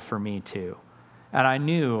available for me too. And I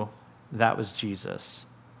knew that was Jesus.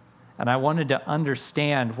 And I wanted to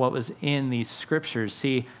understand what was in these scriptures.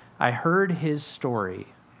 See, I heard his story,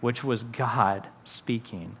 which was God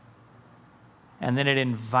speaking. And then it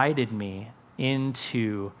invited me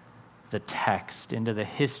into the text, into the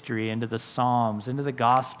history, into the Psalms, into the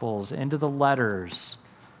Gospels, into the letters,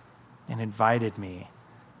 and invited me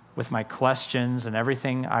with my questions and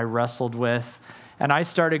everything I wrestled with. And I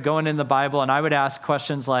started going in the Bible, and I would ask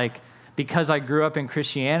questions like, because I grew up in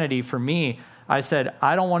Christianity, for me, I said,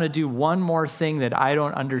 I don't want to do one more thing that I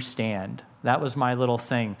don't understand. That was my little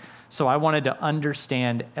thing. So I wanted to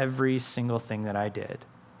understand every single thing that I did.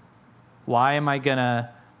 Why am I going to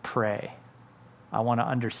pray? I want to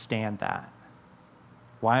understand that.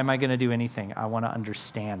 Why am I going to do anything? I want to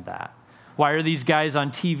understand that. Why are these guys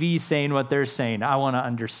on TV saying what they're saying? I want to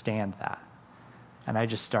understand that. And I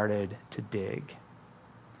just started to dig.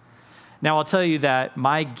 Now, I'll tell you that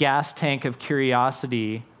my gas tank of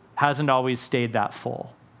curiosity hasn't always stayed that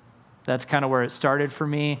full. That's kind of where it started for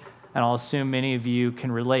me, and I'll assume many of you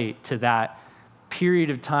can relate to that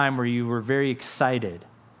period of time where you were very excited,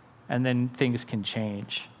 and then things can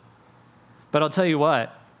change. But I'll tell you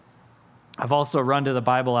what, I've also run to the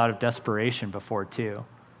Bible out of desperation before too.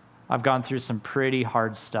 I've gone through some pretty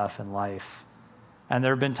hard stuff in life. And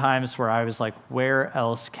there have been times where I was like, where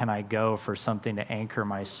else can I go for something to anchor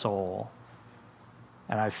my soul?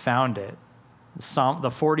 And I found it. The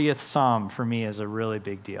 40th Psalm for me is a really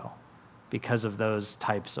big deal because of those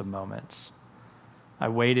types of moments. I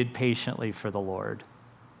waited patiently for the Lord,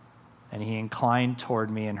 and he inclined toward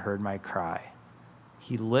me and heard my cry.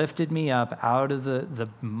 He lifted me up out of the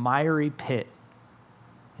miry pit,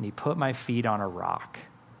 and he put my feet on a rock.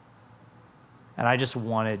 And I just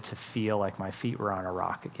wanted to feel like my feet were on a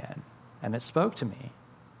rock again. And it spoke to me.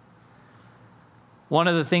 One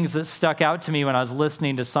of the things that stuck out to me when I was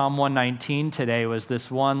listening to Psalm 119 today was this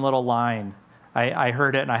one little line. I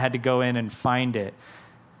heard it and I had to go in and find it.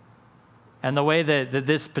 And the way that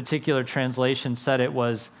this particular translation said it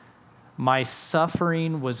was, my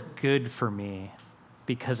suffering was good for me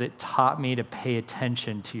because it taught me to pay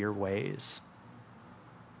attention to your ways.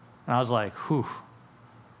 And I was like, whew.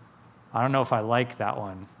 I don't know if I like that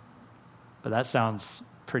one, but that sounds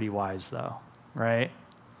pretty wise though, right?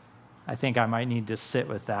 I think I might need to sit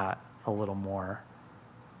with that a little more.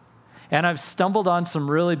 And I've stumbled on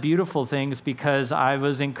some really beautiful things because I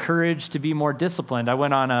was encouraged to be more disciplined. I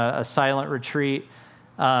went on a silent retreat.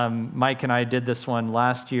 Mike and I did this one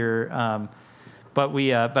last year, but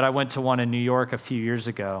I went to one in New York a few years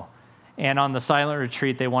ago. And on the silent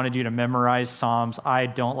retreat, they wanted you to memorize Psalms. I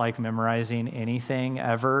don't like memorizing anything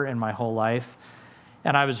ever in my whole life.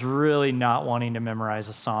 And I was really not wanting to memorize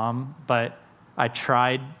a Psalm, but I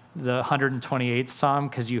tried the 128th Psalm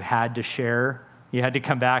because you had to share. You had to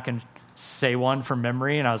come back and say one from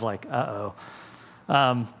memory. And I was like,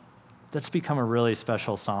 that's become a really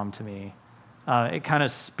special Psalm to me. It kind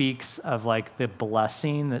of speaks of like the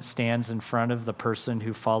blessing that stands in front of the person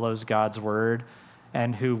who follows God's word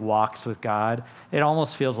and who walks with God. It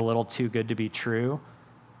almost feels a little too good to be true,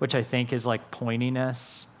 which I think is like pointing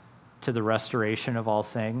us to the restoration of all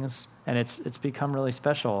things. And it's become really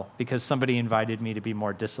special because somebody invited me to be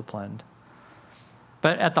more disciplined.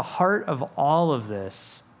 But at the heart of all of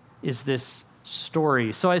this is this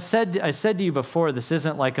story. So I said to you before, this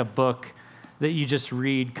isn't like a book that you just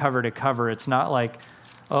read cover to cover. It's not like,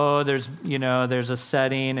 oh, there's a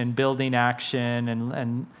setting and building action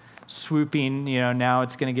and swooping, now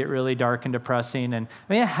it's going to get really dark and depressing. And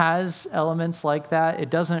I mean, it has elements like that. It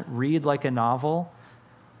doesn't read like a novel,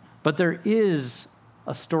 But there is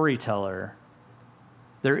a storyteller.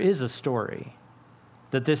 There is a story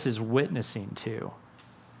that this is witnessing to.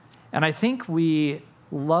 And I think we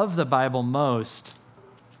love the Bible most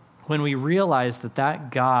when we realize that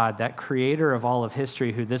that God, that creator of all of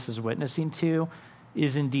history who this is witnessing to,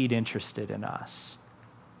 is indeed interested in us.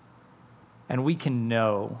 And we can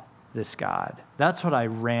know this God. That's what I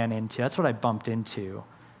ran into. That's what I bumped into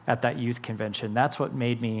at that youth convention. That's what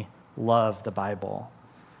made me love the Bible.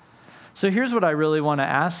 So here's what I really want to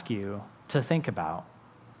ask you to think about.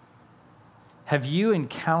 Have you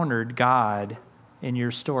encountered God in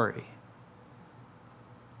your story?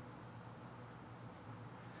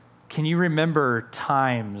 Can you remember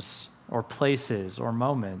times or places or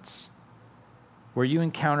moments where you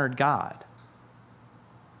encountered God?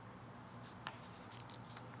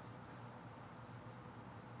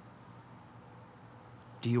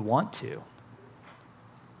 Do you want to?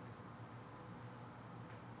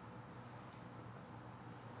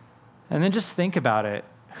 And then just think about it.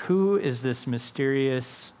 Who is this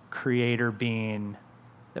mysterious creator being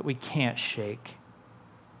that we can't shake?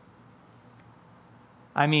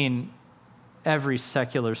 I mean, every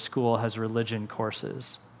secular school has religion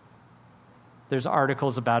courses. There's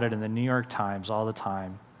articles about it in the New York Times all the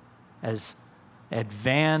time. As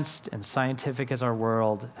advanced and scientific as our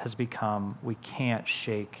world has become, we can't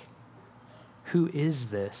shake. Who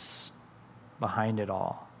is this behind it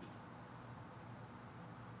all?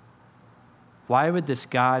 Why would this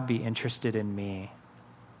God be interested in me?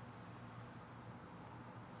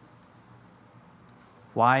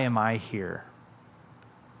 Why am I here?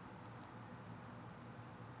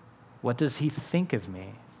 What does he think of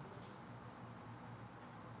me?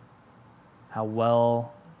 How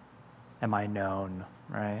well am I known,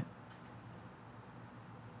 right?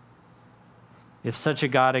 If such a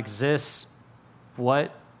God exists,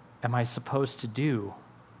 what am I supposed to do?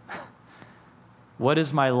 What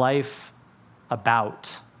is my life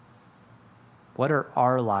about? What are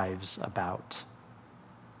our lives about?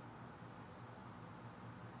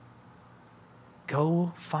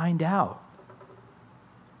 Go find out.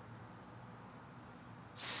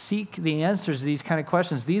 Seek the answers to these kind of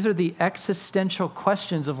questions. These are the existential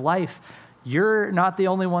questions of life. You're not the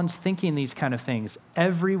only ones thinking these kind of things.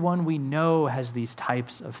 Everyone we know has these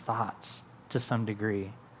types of thoughts to some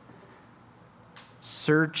degree.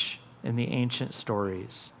 Search in the ancient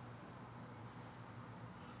stories.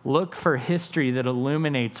 Look for history that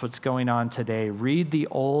illuminates what's going on today. Read the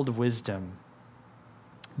old wisdom.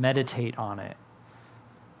 Meditate on it.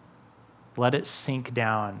 Let it sink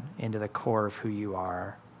down into the core of who you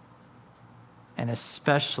are. And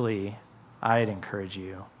especially, I'd encourage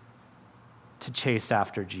you to chase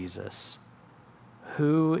after Jesus.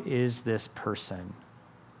 Who is this person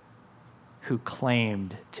who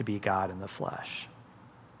claimed to be God in the flesh?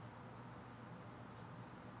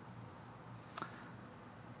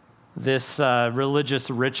 This religious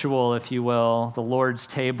ritual, if you will, the Lord's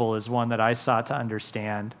table, is one that I sought to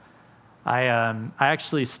understand. I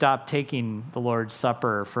actually stopped taking the Lord's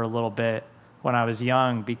Supper for a little bit when I was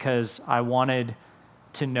young because I wanted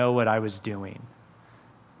to know what I was doing.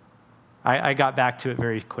 I got back to it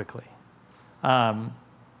very quickly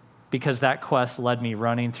because that quest led me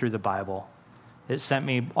running through the Bible. It sent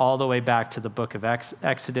me all the way back to the book of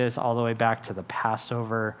Exodus, all the way back to the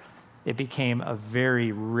Passover. It became a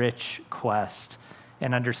very rich quest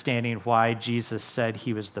in understanding why Jesus said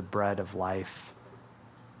he was the bread of life.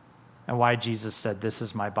 And why Jesus said, "This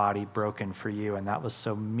is my body broken for you." And that was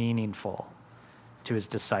so meaningful to his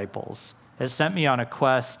disciples. It sent me on a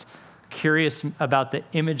quest, curious about the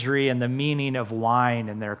imagery and the meaning of wine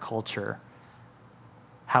in their culture.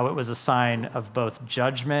 How it was a sign of both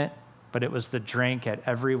judgment, but it was the drink at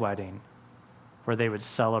every wedding where they would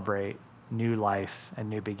celebrate new life and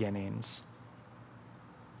new beginnings.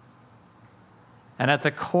 And at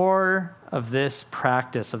the core of this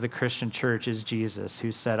practice of the Christian church is Jesus,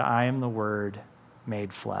 who said, "I am the Word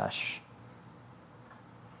made flesh."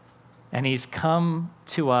 And he's come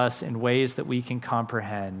to us in ways that we can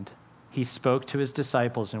comprehend. He spoke to his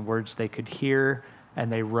disciples in words they could hear,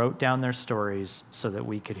 and they wrote down their stories so that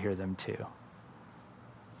we could hear them too.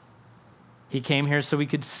 He came here so we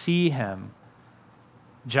could see him.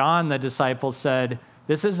 John, the disciple, said,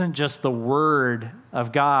 "This isn't just the word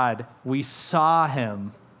of God. We saw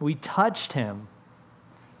him. We touched him.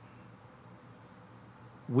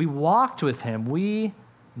 We walked with him. We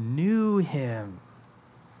knew him."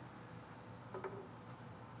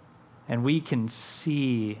 And we can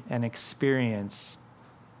see and experience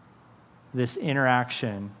this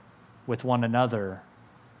interaction with one another,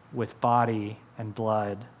 with body and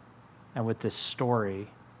blood, and with this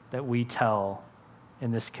story that we tell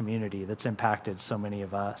in this community that's impacted so many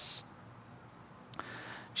of us.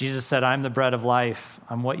 Jesus said, I'm the bread of life.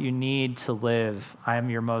 I'm what you need to live. I am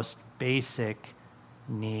your most basic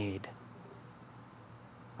need.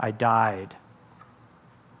 I died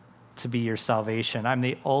to be your salvation. I'm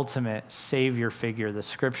the ultimate Savior figure the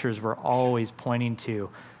scriptures were always pointing to.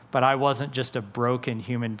 But I wasn't just a broken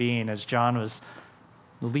human being, as John was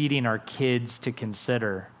leading our kids to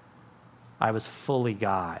consider. I was fully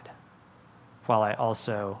God, while I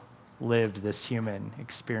also lived this human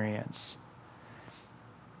experience.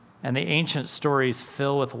 And the ancient stories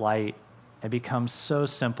fill with light and become so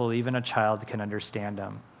simple, even a child can understand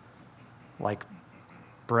them. Like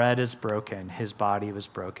bread is broken, his body was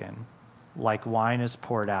broken. Like wine is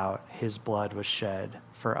poured out, his blood was shed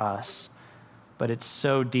for us. But it's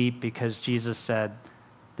so deep because Jesus said,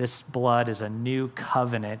 this blood is a new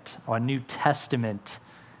covenant, or a new testament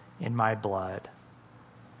in my blood.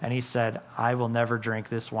 And he said, I will never drink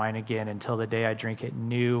this wine again until the day I drink it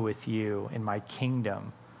new with you in my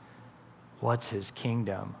kingdom. What's his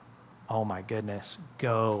kingdom? Oh my goodness,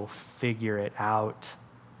 go figure it out.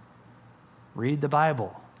 Read the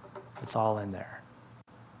Bible. It's all in there.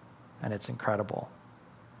 And it's incredible.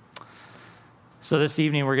 So this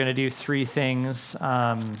evening we're going to do three things.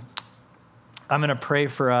 I'm going to pray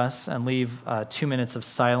for us and leave 2 minutes of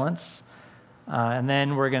silence. And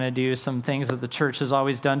then we're going to do some things that the church has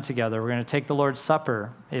always done together. We're going to take the Lord's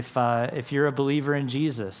Supper if you're a believer in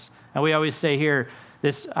Jesus. And we always say here,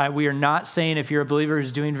 we are not saying if you're a believer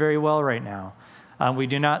who's doing very well right now. We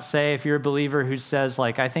do not say if you're a believer who says,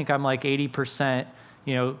 like, I think I'm like 80%,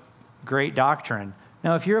 great doctrine.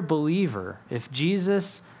 Now, if you're a believer, if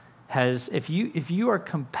you are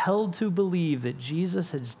compelled to believe that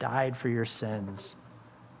Jesus has died for your sins,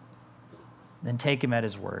 then take him at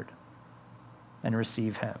his word and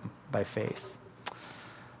receive him by faith.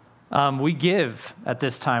 We give at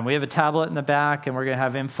this time. We have a tablet in the back, and we're going to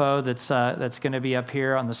have info that's going to be up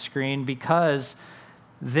here on the screen, because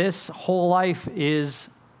this whole life is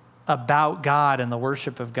about God and the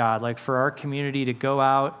worship of God. Like for our community to go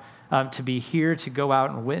out, to be here, to go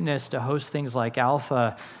out and witness, to host things like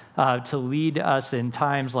Alpha, to lead us in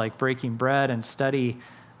times like breaking bread and study,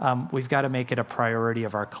 we've got to make it a priority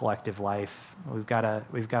of our collective life. We've got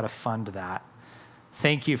to fund that.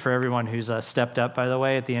 Thank you for everyone who's stepped up, by the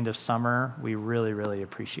way, at the end of summer. We really, really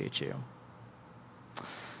appreciate you.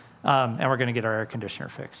 And we're going to get our air conditioner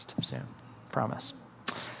fixed soon, promise.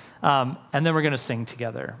 And then we're going to sing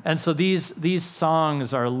together. And so these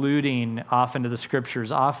songs are alluding often to the scriptures,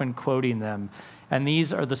 often quoting them. And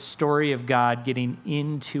these are the story of God getting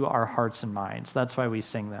into our hearts and minds. That's why we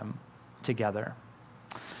sing them together.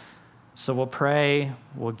 So we'll pray,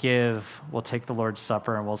 we'll give, we'll take the Lord's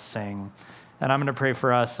Supper, and we'll sing. And I'm going to pray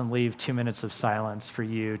for us and leave 2 minutes of silence for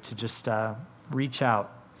you to just reach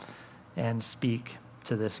out and speak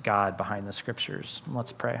to this God behind the scriptures.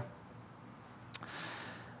 Let's pray.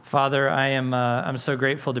 Father, I'm so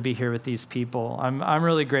grateful to be here with these people. I'm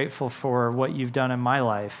really grateful for what you've done in my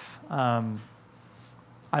life.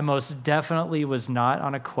 I most definitely was not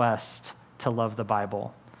on a quest to love the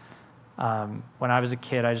Bible. When I was a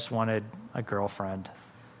kid, I just wanted a girlfriend.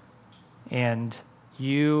 And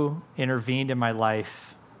you intervened in my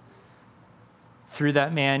life. Through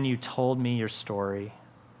that man, you told me your story.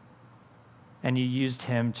 And you used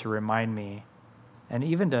him to remind me, and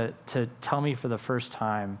even to tell me for the first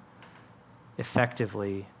time,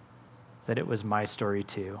 effectively, that it was my story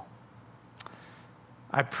too.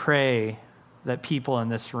 I pray that people in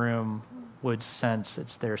this room would sense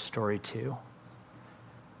it's their story too.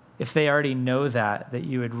 If they already know that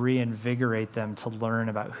you would reinvigorate them to learn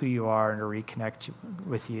about who you are and to reconnect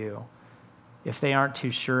with you. If they aren't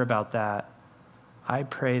too sure about that, I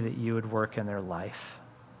pray that you would work in their life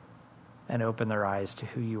and open their eyes to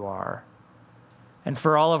who you are. And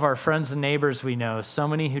for all of our friends and neighbors we know, so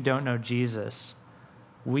many who don't know Jesus,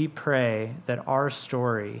 we pray that our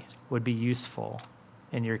story would be useful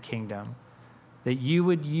in your kingdom, that you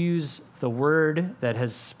would use the word that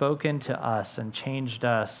has spoken to us and changed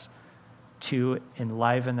us to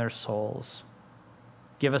enliven their souls.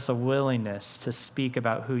 Give us a willingness to speak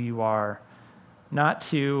about who you are, not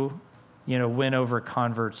to, win over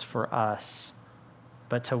converts for us,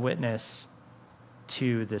 but to witness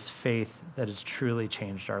to this faith that has truly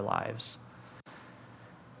changed our lives.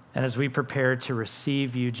 And as we prepare to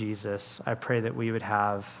receive you, Jesus, I pray that we would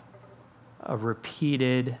have a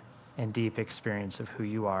repeated and deep experience of who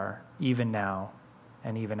you are, even now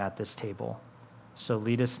and even at this table. So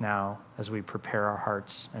lead us now as we prepare our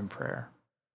hearts in prayer.